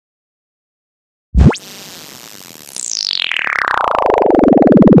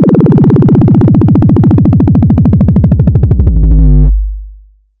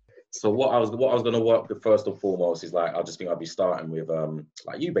So what I was going to work with first and foremost is like, I just think I'd be starting with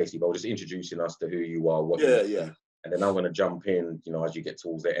like you basically, but just introducing us to who you are, what you do. And then I'm going to jump in, you know, as you get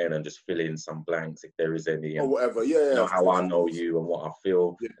towards the end and just fill in some blanks if there is any. Or whatever, you know, how I know you and what I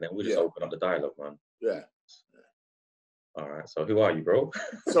feel. And then we'll just open up the dialogue, man. Yeah. All right. So who are you, bro?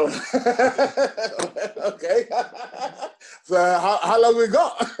 So, okay. So how long we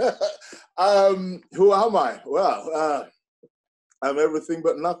got? Who am I? Well, I'm everything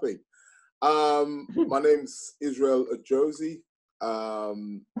but nothing. My name's Israel Ajose.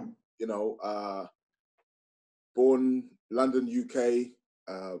 You know, born London, UK.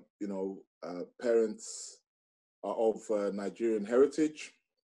 You know, parents are of Nigerian heritage.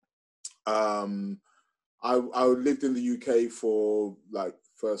 I lived in the UK for like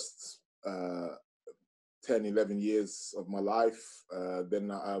first 10, 11 years of my life.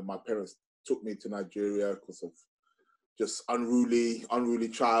 Then my parents took me to Nigeria because of just unruly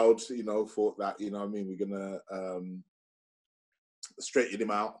child, you know, thought that, you know what I mean, we're gonna straighten him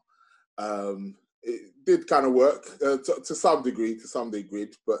out. It did kind of work to some degree,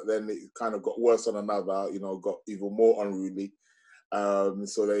 but then it kind of got worse on another, you know, got even more unruly.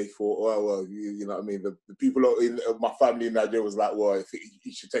 So they thought, well, you know what I mean? The people in my family in Nigeria was like, well,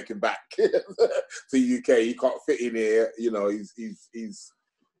 you should take him back to UK. He can't fit in here. You know, he's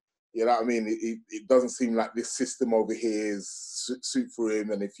you know what I mean? It doesn't seem like this system over here is suit for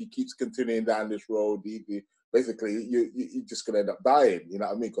him. And if he keeps continuing down this road, basically you're just gonna end up dying. You know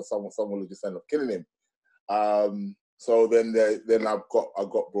what I mean? Because someone will just end up killing him. So then I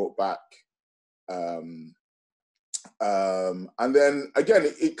got brought back. And then again,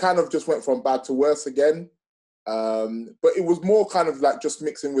 it kind of just went from bad to worse again. But it was more kind of like just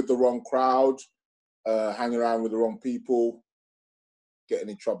mixing with the wrong crowd, hanging around with the wrong people, getting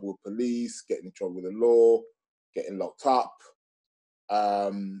in trouble with police, getting in trouble with the law, getting locked up.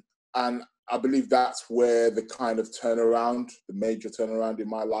 And I believe that's where the kind of turnaround, the major turnaround in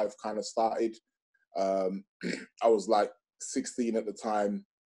my life kind of started. I was like 16 at the time.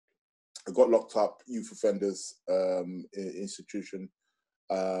 I got locked up, youth offenders institution.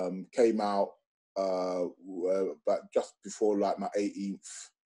 Came out but just before like my 18th,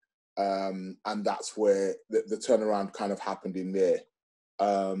 and that's where the turnaround kind of happened in there.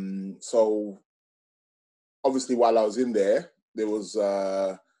 So obviously, while I was in there, there was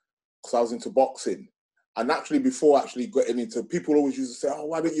because I was into boxing, and actually before actually getting into, people always used to say, "Oh,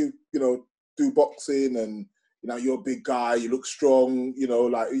 why don't you do boxing and." You know, you're a big guy, you look strong, you know,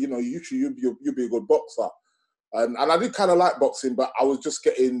 like, you know, you'll be a good boxer. And I did kind of like boxing, but I was just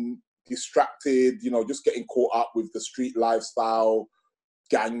getting distracted, you know, just getting caught up with the street lifestyle,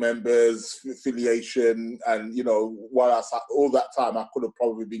 gang members, affiliation. And, you know, while all that time, I could have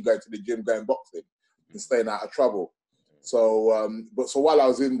probably been going to the gym, going boxing and staying out of trouble. So, so while I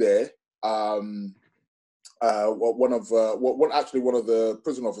was in there, one of the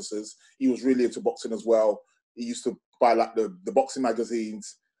prison officers, he was really into boxing as well. He used to buy like the boxing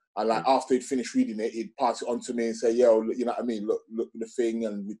magazines, and like after he'd finished reading it, he'd pass it on to me and say, "Yo, you know what I mean? Look at the thing,"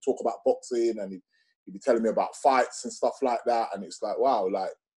 and we'd talk about boxing, and he'd be telling me about fights and stuff like that. And it's like, wow,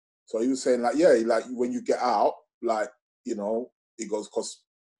 like, so he was saying like, yeah, like when you get out, like, you know, he goes, because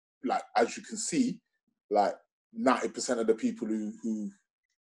like as you can see, like 90% of the people who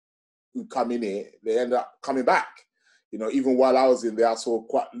come in here, they end up coming back. You know, even while I was in there, I saw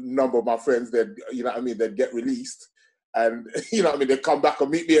quite a number of my friends that, you know what I mean, they'd get released and, you know what I mean, they'd come back and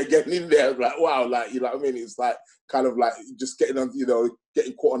meet me again in there. Like, wow, like, you know what I mean? It's like, kind of like just getting on, you know,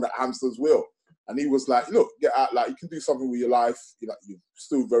 getting caught on the hamster's wheel. And he was like, look, get out, like, you can do something with your life. You know, you're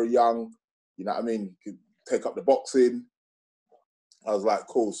still very young. You know what I mean? You can take up the boxing. I was like,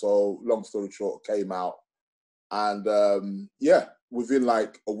 cool. So long story short, came out. And yeah, within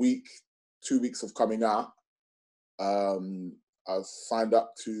like a week, 2 weeks of coming out, I signed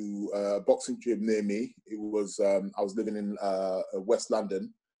up to a boxing gym near me. It was, I was living in West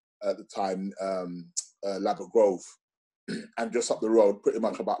London at the time, Ladbroke Grove. And just up the road, pretty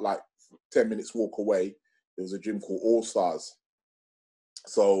much about like 10 minutes walk away, there was a gym called All Stars.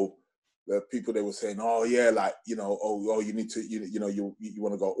 So the people, they were saying, oh yeah, like, you know, oh you need to, you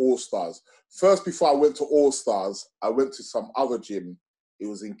want to go All Stars. First, before I went to All Stars, I went to some other gym. It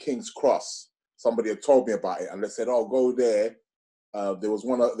was in King's Cross. Somebody had told me about it, and they said, "Oh, go there." There was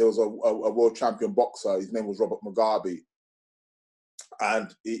a world champion boxer. His name was Robert Mugabe,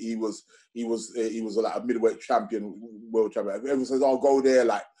 and he was like a middleweight champion, world champion. Everyone says, "Oh, go there,"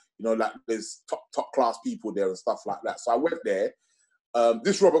 like, you know, like there's top class people there and stuff like that. So I went there.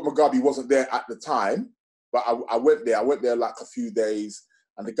 This Robert Mugabe wasn't there at the time, but I went there. I went there like a few days,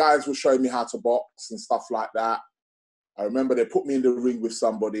 and the guys were showing me how to box and stuff like that. I remember they put me in the ring with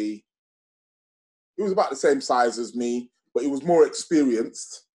somebody. he was about the same size as me, but he was more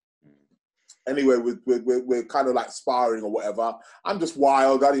experienced. Anyway, we're kind of like sparring or whatever. I'm just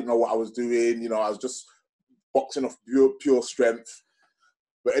wild. I didn't know what I was doing. You know, I was just boxing off pure strength.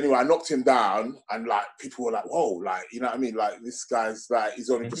 But anyway, I knocked him down, and like people were like, "Whoa!" Like, you know what I mean? Like, this guy's like, he's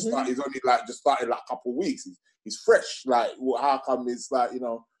only just started like a couple of weeks. He's fresh. Like, how come it's like, you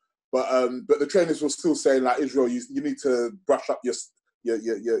know? But the trainers were still saying like, Israel, you need to brush up your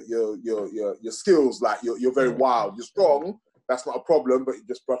skills. Like, you're very wild. You're strong. That's not a problem, but you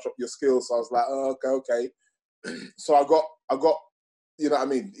just brush up your skills. So I was like, oh, okay. So I got, you know what I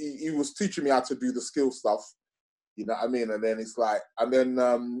mean? He was teaching me how to do the skill stuff. You know what I mean? And then it's like, and then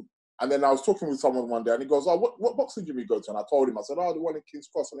I was talking with someone one day, and he goes, "Oh, what boxing gym you go to?" And I told him, I said, "Oh, the one in King's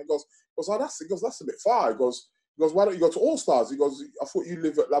Cross." And he goes, "Oh, that's a bit far." He goes, "Why don't you go to All Stars?" He goes, "I thought you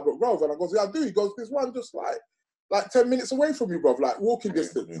live at Ladbroke Grove." And I goes, "Yeah, I do." He goes, "There's one just like 10 minutes away from you, bro, like walking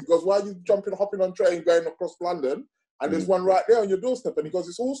distance." He goes, "Why are you hopping on train going across London? And there's one right there on your doorstep." And he goes,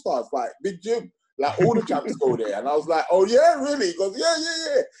 "It's All Stars, like big gym. Like all the champs go there." And I was like, "Oh yeah, really?" He goes, "Yeah.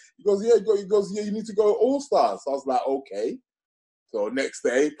 He goes, "Yeah, you need to go All Stars." So I was like, "Okay." So next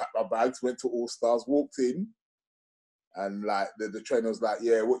day, packed my bags, went to All Stars, walked in, and like the trainer was like,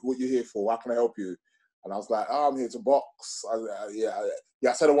 "Yeah, what you here for? How can I help you?" And I was like, "Oh, I'm here to box."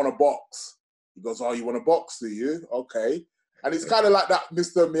 I said I want to box. He goes, "Oh, you want to box, do you? Okay." And it's kind of like that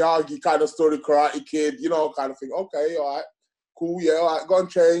Mr. Miyagi kind of story, Karate Kid, you know, kind of thing. Okay, all right. Cool, yeah, all right, go and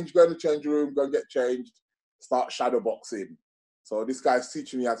change, go in the change room, go and get changed, start shadow boxing. So this guy's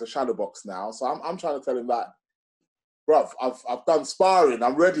teaching me how to shadow box now. So I'm trying to tell him that, bruv, I've done sparring,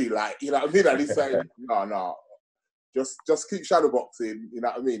 I'm ready, like, you know what I mean? And he's saying, no, just keep shadow boxing, you know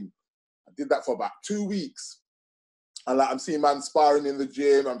what I mean? I did that for about 2 weeks. And like, I'm seeing man sparring in the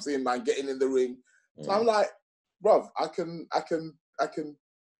gym, I'm seeing man getting in the ring. So I'm like, bruv, I can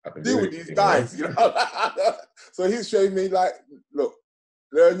deal with these guys, you know? So he's showing me like, look,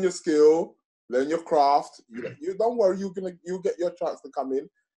 learn your skill, learn your craft. You don't worry, you'll get your chance to come in.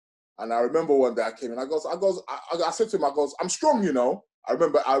 And I remember one day I came in, I said to him, "I'm strong, you know."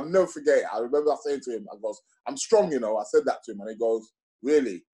 I'll never forget it. I remember saying to him, "I'm strong, you know." I said that to him, and he goes,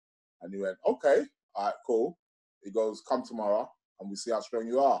 "Really?" And he went, "Okay, all right, cool." He goes, "Come tomorrow, and we see how strong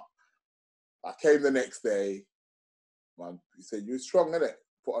you are." I came the next day, man. He said, "You're strong, innit?"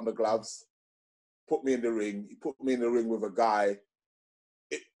 Put on the gloves, put me in the ring. He put me in the ring with a guy,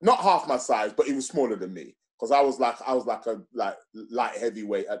 not half my size, but he was smaller than me. Because I was like a light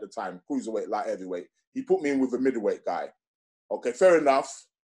heavyweight at the time, cruiserweight, light heavyweight. He put me in with a middleweight guy. Okay, fair enough.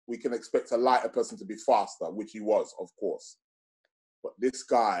 We can expect a lighter person to be faster, which he was, of course. But this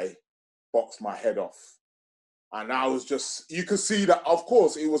guy boxed my head off. And I was just, you could see that, of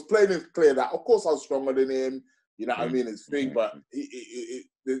course, it was plain and clear that, of course, I was stronger than him. You know what I mean? His thing, but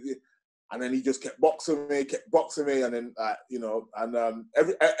and then he just kept boxing me, and then you know, and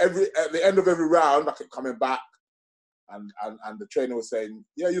every at the end of every round, I kept coming back, and the trainer was saying,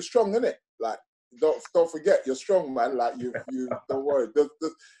 "Yeah, you're strong, innit? Like, don't forget, you're strong, man. Like, you don't worry,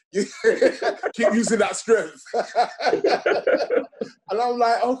 you keep using that strength." And I'm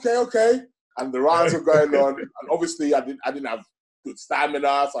like, okay. And the rounds were going on, and obviously I didn't have good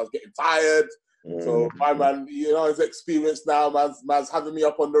stamina, so I was getting tired. So my man, you know, his experience now, man's having me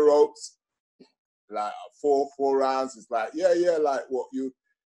up on the ropes. Like four rounds, it's like, yeah, like, what, you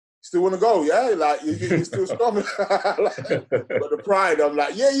still want to go? Yeah, like, you're still strong. Like, but the pride, I'm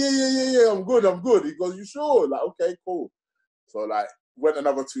like, yeah, I'm good. He goes, "You sure?" Like, okay, cool. So like, went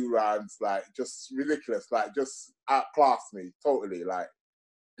another 2 rounds, like, just ridiculous, like, just outclassed me totally, like.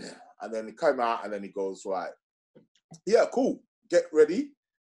 And then he came out, and then he goes, "Right, yeah, cool, get ready.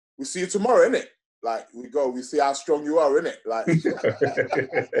 We'll see you tomorrow, innit? Like, we see how strong you are, innit?" Like,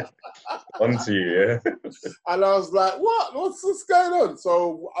 onto you, yeah. And I was like, what's going on?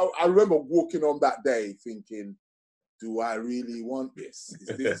 So I remember walking on that day thinking, do I really want this?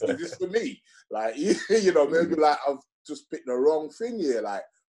 Is this for me? Like, you know, maybe like I've just picked the wrong thing here. Like,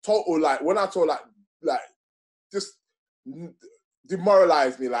 total, like, when I told, like, just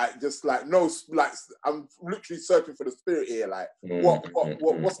demoralized me, like, just like, no, like, I'm literally searching for the spirit here. Like, what's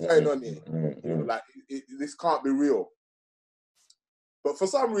going on here? You know, like, this can't be real. But for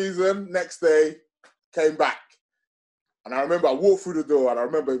some reason, next day, came back. And I remember I walked through the door, and I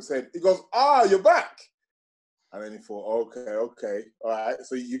remember him saying, he goes, "You're back." And then he thought, okay, all right.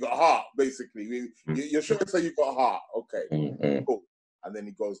 So you got heart, basically. You're sure to say you got heart. Okay, cool. And then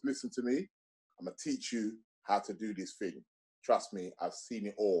he goes, "Listen to me. I'm going to teach you how to do this thing. Trust me, I've seen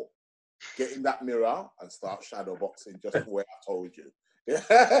it all. Get in that mirror and start shadow boxing just the way I told you."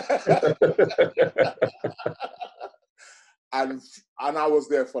 And I was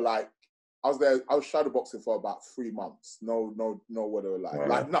there for like I was there. I was shadowboxing for about 3 months. No whatever,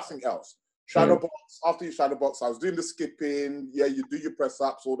 like nothing else. Shadowbox. After you shadowbox, I was doing the skipping. Yeah, you do your press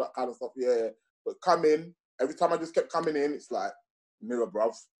ups, all that kind of stuff. Yeah, but come in. Every time I just kept coming in, it's like mirror,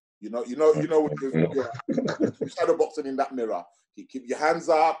 bruv. You know what you're shadowboxing in that mirror. Keep your hands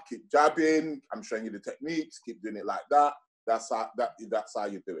up. Keep jabbing. I'm showing you the techniques. Keep doing it like that. That's how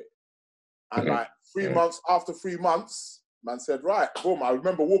you do it. And like 3 months after 3 months, man said, right, boom. I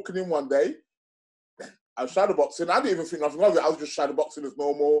remember walking in one day. I was shadowboxing. I didn't even think nothing of it. I was just shadowboxing as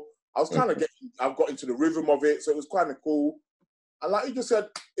normal. I was kind of I've got into the rhythm of it, so it was kind of cool. And like you just said,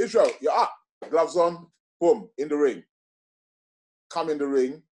 Israel, you're up, gloves on, boom, in the ring. Come in the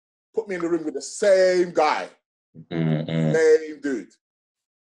ring, put me in the ring with the same guy, same dude.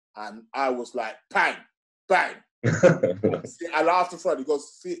 And I was like, bang, bang. I laughed in front. He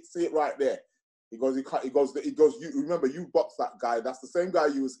goes, see it right there. He goes, you remember you boxed that guy. That's the same guy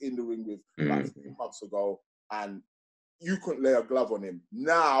you was in the ring with like 3 months ago. And you couldn't lay a glove on him.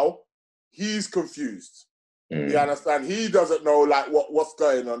 Now he's confused. You understand? He doesn't know like what's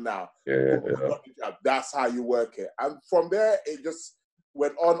going on now. That's how you work it. And from there, it just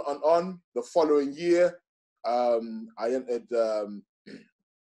went on and on. The following year, I entered.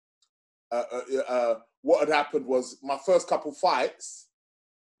 What had happened was my first couple fights.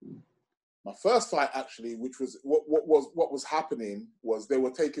 My first fight, actually, which was what was happening was they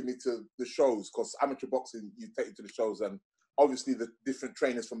were taking me to the shows, because amateur boxing, you take it to the shows, and obviously the different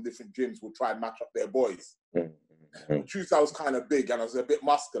trainers from different gyms will try and match up their boys. The truth, I was kind of big and I was a bit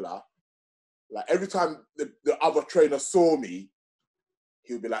muscular. Like every time the other trainer saw me,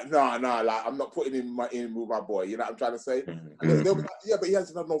 he would be like, nah, like I'm not putting in with my boy. You know what I'm trying to say? And they'll be like, yeah, but he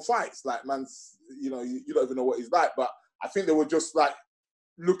hasn't had no fights. Like, man's, you don't even know what he's like. But I think they were just like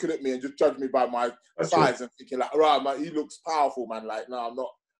looking at me and just judging me by my size and thinking like, right, man, he looks powerful, man. Like, no, I'm not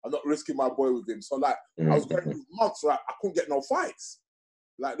risking my boy with him. So like, I was going through months, like I couldn't get no fights.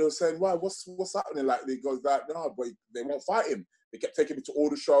 Like they were saying, why, what's happening? Like they goes like, no, but they won't fight him. They kept taking me to all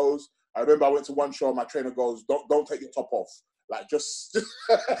the shows. I remember I went to one show and my trainer goes, don't take your top off. Like just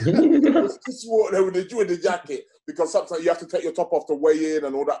walk there with the jacket, because sometimes you have to take your top off to weigh in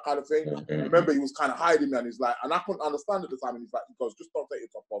and all that kind of thing. I remember he was kind of hiding me, and he's like, and I couldn't understand at the time, and he's like, he goes, just don't take your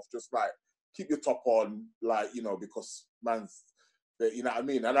top off, just like keep your top on, like, because man's, you know what I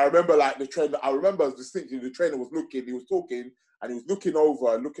mean? And I remember like the trainer, I remember distinctly the trainer was looking, he was talking, and he was looking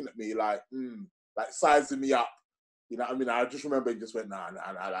over, looking at me like sizing me up. You know what I mean? I just remember he just went, nah,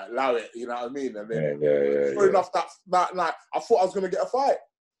 like, allow it. You know what I mean? And then, sure enough, that night, I thought I was going to get a fight.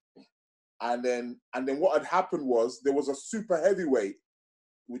 And then what had happened was there was a super heavyweight,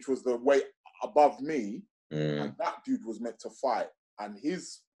 which was the weight above me, and that dude was meant to fight. And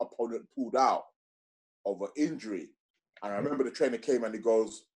his opponent pulled out of an injury. And I remember the trainer came and he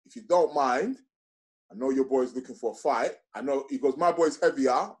goes, if you don't mind, I know your boy's looking for a fight. I know, he goes, my boy's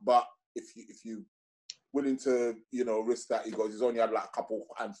heavier, but if you willing to, risk that, he goes, he's only had like a couple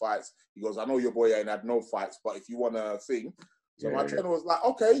hand fights. He goes, I know your boy ain't had no fights, but if you want a thing. So my trainer was like,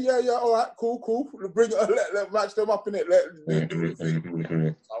 okay, yeah, all right, cool. Bring it, let match them up in it. Let do the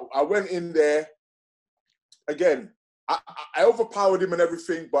thing. So I went in there. Again, I overpowered him and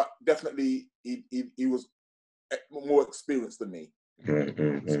everything, but definitely he was more experienced than me.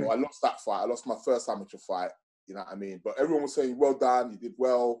 So I lost that fight. I lost my first amateur fight. You know what I mean? But everyone was saying, well done, you did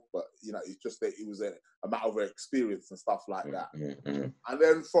well. But, it's just that it was a matter of experience and stuff like that. And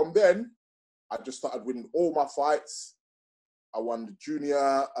then from then, I just started winning all my fights. I won the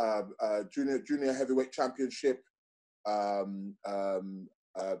junior heavyweight championship. And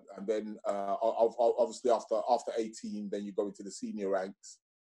then obviously after 18, then you go into the senior ranks.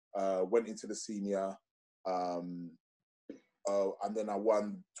 Went into the senior. And then I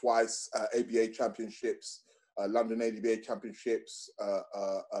won twice ABA championships. London ABA championships,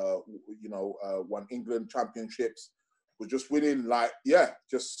 won England championships. We're just winning,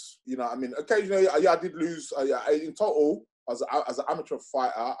 occasionally, I did lose. In total, as an amateur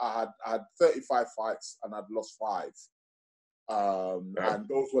fighter, I had 35 fights and I'd lost 5. And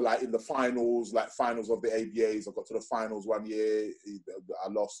those were like in the finals, like finals of the ABAs. I got to the finals one year, I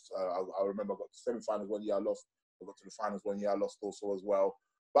lost. I remember I got to semi-finals one year, I lost. I got to the finals one year, I lost also as well.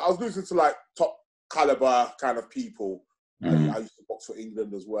 But I was losing to like top caliber kind of people. I used to box for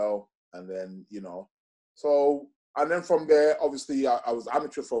England as well, and then so, and then from there, obviously I was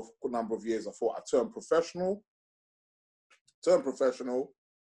amateur for a number of years. I thought I turned professional.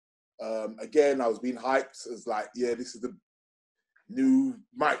 Again, I was being hyped as like, yeah, this is the new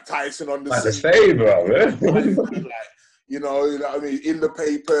Mike Tyson on the scene. Say, bro. Like, you know what I mean, in the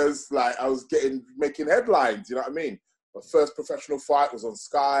papers, like I was making headlines. You know what I mean? My first professional fight was on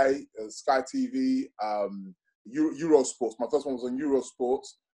Sky TV, Eurosports. My first one was on Eurosports.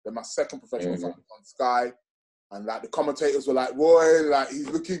 Then my second professional fight was on Sky. And like the commentators were like, boy, like he's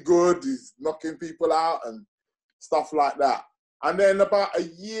looking good, he's knocking people out and stuff like that. And then about a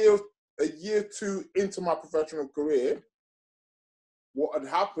year or two into my professional career, what had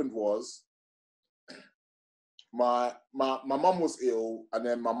happened was my mum was ill, and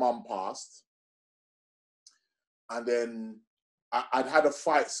then my mum passed. And then I'd had a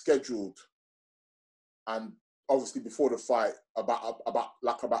fight scheduled, and obviously before the fight, about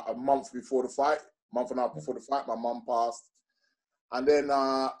a month before the fight, month and a half before the fight, my mum passed. And then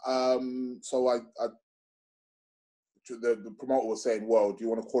so the promoter was saying, well, do you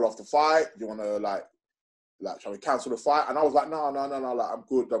want to call off the fight? Do you want to like shall we cancel the fight? And I was like, no, like I'm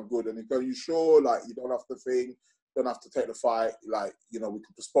good. And he goes, you sure? Like you don't have to take the fight. Like, you know, we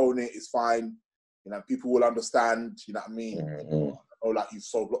can postpone it. It's fine. You know, people will understand. You know what I mean? I know, like you've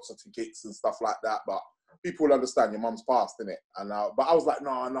sold lots of tickets and stuff like that, but people will understand. Your mum's passed, innit? And but I was like,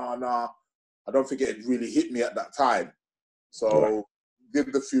 no. I don't think it had really hit me at that time. So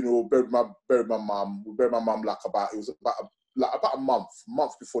did the funeral, buried my mum. We buried my mum like about a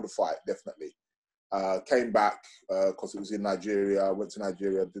month before the fight, definitely. Came back because it was in Nigeria. Went to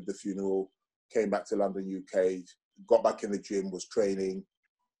Nigeria, did the funeral, came back to London, UK, got back in the gym, was training.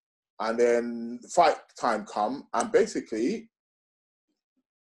 And then the fight time come, and basically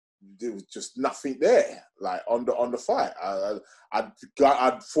there was just nothing there, like on the fight. I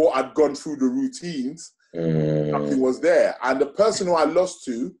thought I'd gone through the routines, nothing was there. And the person who I lost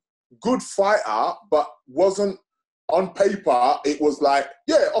to, good fighter, but wasn't on paper. It was like,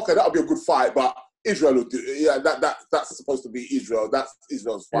 yeah, okay, that'll be a good fight, but Israel will do it. Yeah, that's supposed to be Israel. That's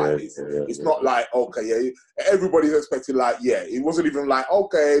Israel's fight. It's not like, okay, yeah, everybody's expecting like, yeah. It wasn't even like,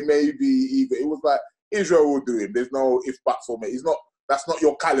 okay, maybe even. It was like, Israel will do it. There's no if, buts, or maybe. That's not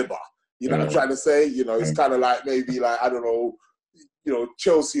your caliber. You know what I'm trying to say? You know, it's kind of like maybe like, I don't know, you know,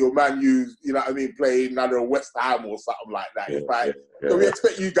 Chelsea or Man U, you know what I mean, playing, I don't know, West Ham or something like that. It's like, so we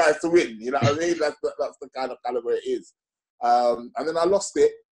expect you guys to win. You know what I mean? That's the kind of caliber it is. And then I lost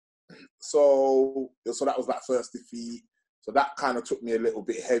it. So that was like first defeat. So that kind of took me a little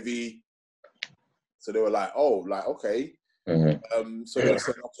bit heavy. So they were like, oh, like, okay. So they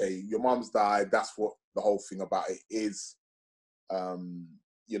said, okay, your mom's died. That's what the whole thing about it is.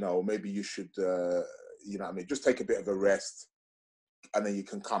 You know, maybe you should, you know what I mean, just take a bit of a rest and then you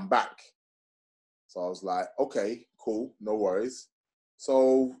can come back. So I was like, okay, cool, no worries.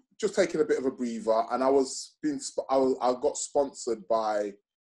 So just taking a bit of a breather, and I was being sponsored by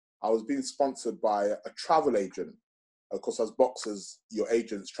a travel agent. Of course, as boxers, your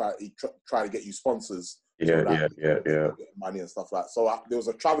agents try to get you sponsors. Money and stuff like that. So there was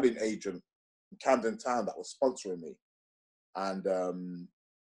a traveling agent in Camden Town that was sponsoring me, and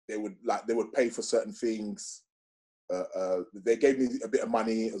they would pay for certain things. They gave me a bit of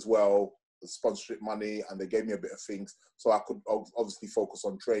money as well, sponsorship money, and they gave me a bit of things so I could obviously focus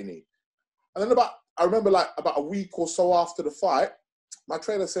on training. And then I remember like about a week or so after the fight, my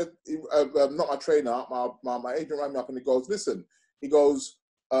trainer said, not my trainer, my agent rang me up and he goes, listen, he goes,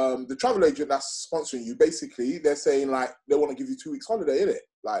 the travel agent that's sponsoring you, basically, they're saying like, they want to give you 2 weeks holiday, innit?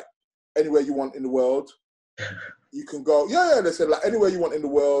 Like, anywhere you want in the world, you can go. Yeah, they said like, anywhere you want in the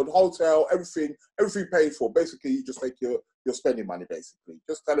world, hotel, everything paid for. Basically, you just take your spending money, basically.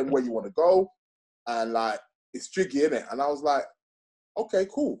 Just tell them where you want to go, and like, it's jiggy, innit? And I was like, okay,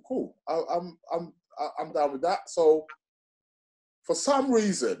 cool. I'm down with that. So, for some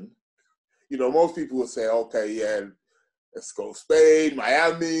reason, you know, most people would say, okay, yeah, let's go Spain,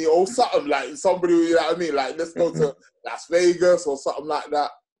 Miami, or something like somebody, you know what I mean? Like, let's go to Las Vegas or something like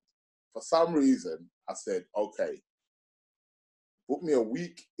that. For some reason, I said, okay, book me a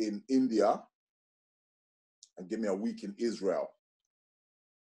week in India and give me a week in Israel.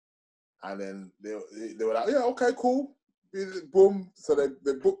 And then they were like, yeah, okay, cool. Boom. So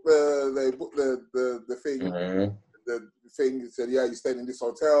they booked the thing. The thing said, yeah, you're staying in this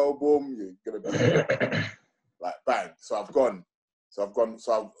hotel, boom, you're gonna be like bang. So I've gone. So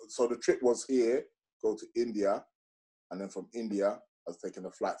the trip was here, go to India, and then from India, I was taking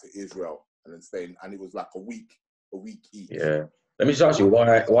a flight to Israel and then staying, and it was like a week each. Yeah. Let me just ask you,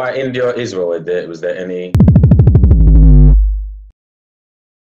 why India or Israel? Was there any